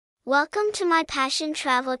Welcome to my Passion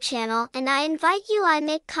Travel channel, and I invite you. I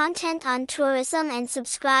make content on tourism, and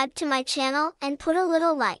subscribe to my channel and put a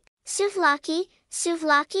little like. Souvlaki.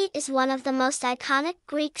 Souvlaki is one of the most iconic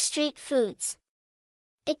Greek street foods.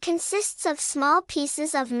 It consists of small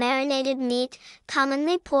pieces of marinated meat,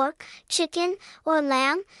 commonly pork, chicken, or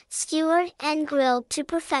lamb, skewered and grilled to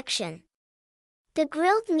perfection. The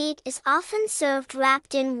grilled meat is often served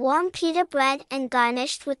wrapped in warm pita bread and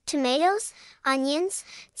garnished with tomatoes, onions,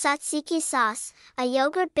 tzatziki sauce, a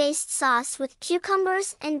yogurt-based sauce with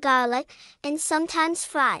cucumbers and garlic, and sometimes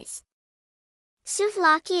fries.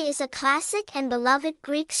 Souvlaki is a classic and beloved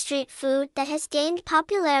Greek street food that has gained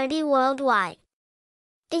popularity worldwide.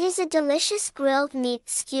 It is a delicious grilled meat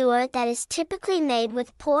skewer that is typically made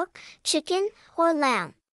with pork, chicken, or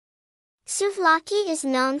lamb. Souvlaki is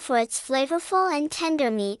known for its flavorful and tender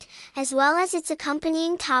meat, as well as its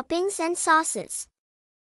accompanying toppings and sauces.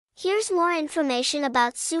 Here's more information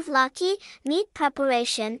about souvlaki. Meat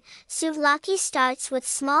preparation. Souvlaki starts with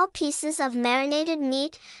small pieces of marinated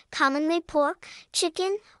meat, commonly pork,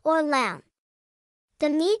 chicken, or lamb. The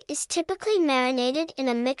meat is typically marinated in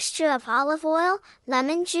a mixture of olive oil,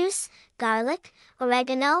 lemon juice, garlic,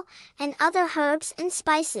 oregano, and other herbs and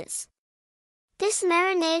spices. This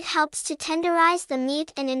marinade helps to tenderize the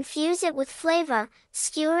meat and infuse it with flavor.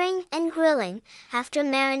 Skewering and grilling. After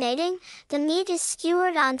marinating, the meat is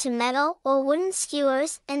skewered onto metal or wooden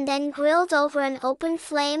skewers and then grilled over an open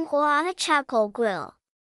flame or on a charcoal grill.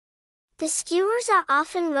 The skewers are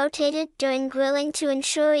often rotated during grilling to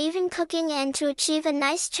ensure even cooking and to achieve a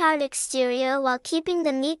nice charred exterior while keeping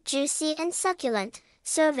the meat juicy and succulent.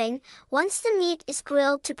 Serving. Once the meat is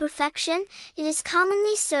grilled to perfection, it is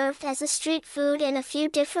commonly served as a street food in a few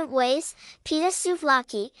different ways. Pita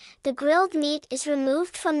souvlaki. The grilled meat is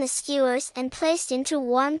removed from the skewers and placed into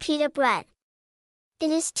warm pita bread. It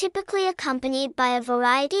is typically accompanied by a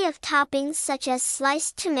variety of toppings such as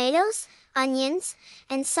sliced tomatoes, onions,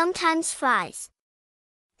 and sometimes fries.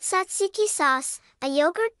 Tzatziki sauce, a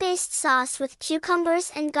yogurt-based sauce with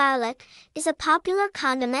cucumbers and garlic, is a popular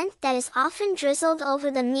condiment that is often drizzled over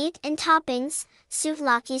the meat and toppings.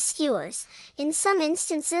 Souvlaki skewers. In some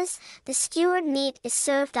instances, the skewered meat is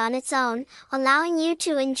served on its own, allowing you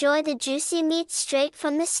to enjoy the juicy meat straight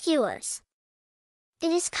from the skewers.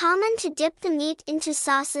 It is common to dip the meat into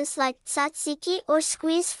sauces like tzatziki or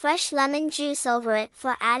squeeze fresh lemon juice over it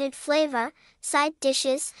for added flavor. Side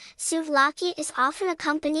dishes. Souvlaki is often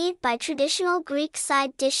accompanied by traditional Greek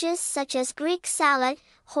side dishes such as Greek salad,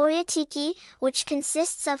 rotisserie, which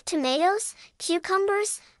consists of tomatoes,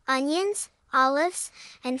 cucumbers, onions, olives,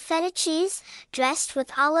 and feta cheese, dressed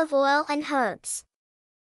with olive oil and herbs.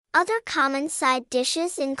 Other common side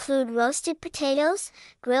dishes include roasted potatoes,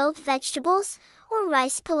 grilled vegetables, or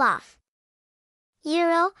rice pilaf.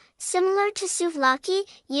 Gyro. Similar to souvlaki,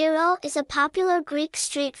 gyro is a popular Greek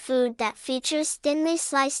street food that features thinly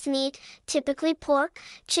sliced meat, typically pork,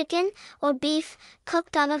 chicken, or beef,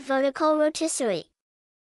 cooked on a vertical rotisserie.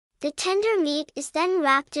 The tender meat is then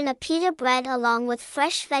wrapped in a pita bread along with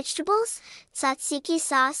fresh vegetables, tzatziki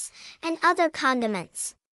sauce, and other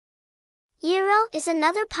condiments. Gyro is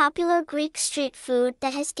another popular Greek street food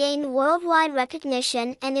that has gained worldwide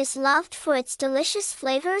recognition and is loved for its delicious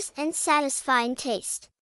flavors and satisfying taste.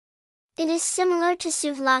 It is similar to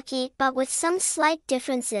souvlaki but with some slight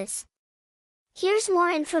differences. Here's more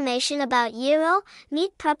information about gyro.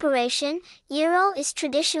 Meat preparation. Gyro is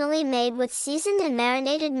traditionally made with seasoned and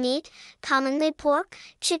marinated meat, commonly pork,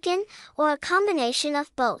 chicken, or a combination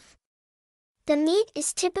of both. The meat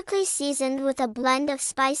is typically seasoned with a blend of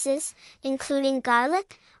spices, including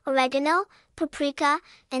garlic, oregano, paprika,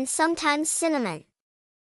 and sometimes cinnamon.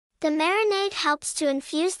 The marinade helps to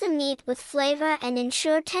infuse the meat with flavor and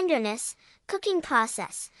ensure tenderness. Cooking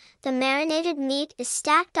process. The marinated meat is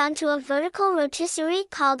stacked onto a vertical rotisserie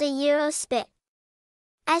called a gyro spit.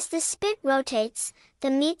 As the spit rotates,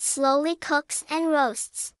 the meat slowly cooks and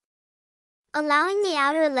roasts, allowing the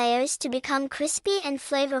outer layers to become crispy and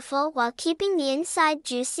flavorful while keeping the inside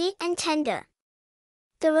juicy and tender.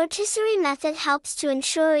 The rotisserie method helps to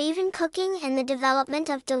ensure even cooking and the development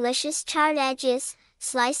of delicious charred edges.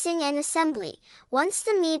 Slicing and assembly. Once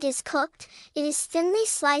the meat is cooked, it is thinly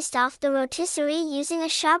sliced off the rotisserie using a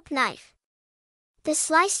sharp knife. The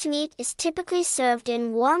sliced meat is typically served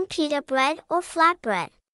in warm pita bread or flatbread.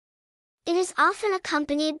 It is often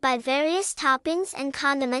accompanied by various toppings and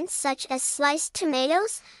condiments such as sliced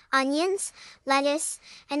tomatoes, onions, lettuce,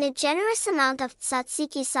 and a generous amount of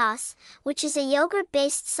tzatziki sauce, which is a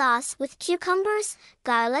yogurt-based sauce with cucumbers,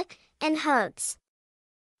 garlic, and herbs.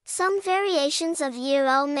 Some variations of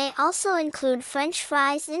gyro may also include French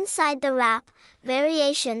fries inside the wrap,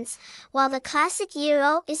 while the classic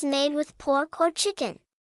gyro is made with pork or chicken.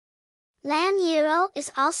 Lamb gyro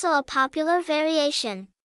is also a popular variation.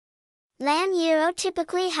 Lamb gyro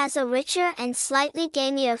typically has a richer and slightly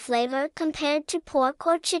gamier flavor compared to pork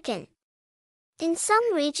or chicken. In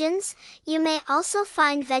some regions, you may also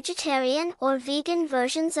find vegetarian or vegan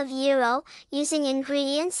versions of gyro, using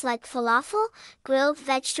ingredients like falafel, grilled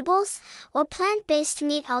vegetables, or plant-based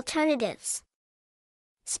meat alternatives.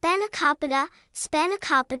 Spanakopita.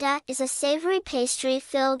 Spanakopita is a savory pastry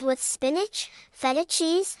filled with spinach, feta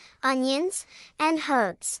cheese, onions, and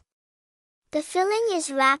herbs. The filling is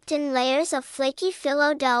wrapped in layers of flaky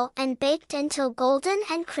phyllo dough and baked until golden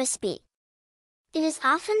and crispy. It is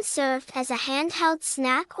often served as a handheld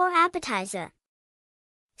snack or appetizer.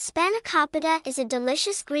 Spanakopita is a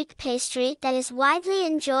delicious Greek pastry that is widely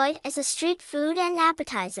enjoyed as a street food and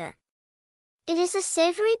appetizer. It is a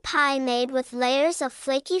savory pie made with layers of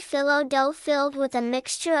flaky phyllo dough filled with a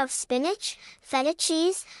mixture of spinach, feta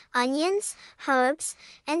cheese, onions, herbs,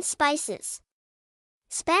 and spices.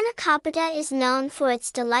 Spanakopita is known for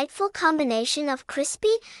its delightful combination of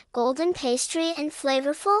crispy, golden pastry and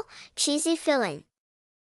flavorful, cheesy filling.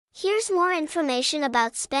 Here's more information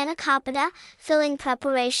about spanakopita. Filling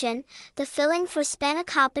preparation. The filling for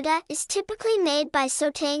spanakopita is typically made by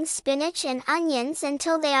sautéing spinach and onions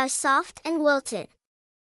until they are soft and wilted.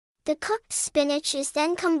 The cooked spinach is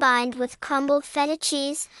then combined with crumbled feta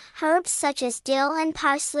cheese, herbs such as dill and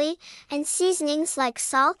parsley, and seasonings like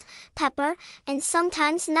salt, pepper, and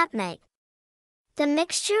sometimes nutmeg. The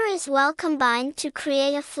mixture is well combined to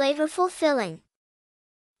create a flavorful filling.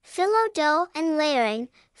 Phyllo dough and layering.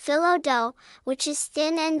 Phyllo dough, which is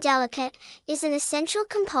thin and delicate, is an essential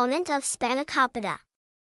component of spanakopita.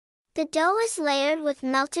 The dough is layered with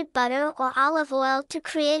melted butter or olive oil to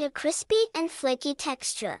create a crispy and flaky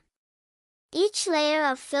texture. Each layer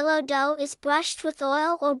of phyllo dough is brushed with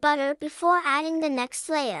oil or butter before adding the next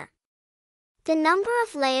layer. The number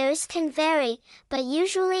of layers can vary, but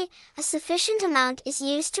usually, a sufficient amount is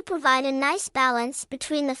used to provide a nice balance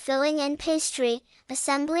between the filling and pastry.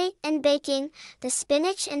 Assembly and baking. The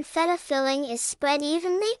spinach and feta filling is spread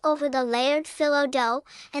evenly over the layered phyllo dough,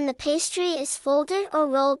 and the pastry is folded or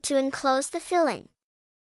rolled to enclose the filling.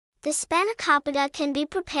 The spanakopita can be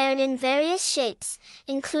prepared in various shapes,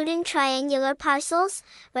 including triangular parcels,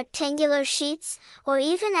 rectangular sheets, or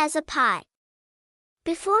even as a pie.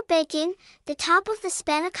 Before baking, the top of the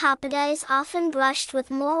spanakopita is often brushed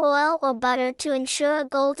with more oil or butter to ensure a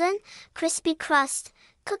golden, crispy crust.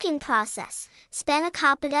 Cooking process.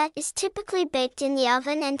 Spanakopita is typically baked in the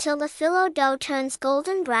oven until the phyllo dough turns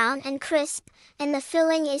golden brown and crisp, and the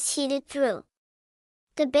filling is heated through.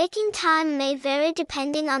 The baking time may vary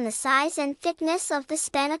depending on the size and thickness of the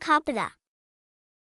spanakopita.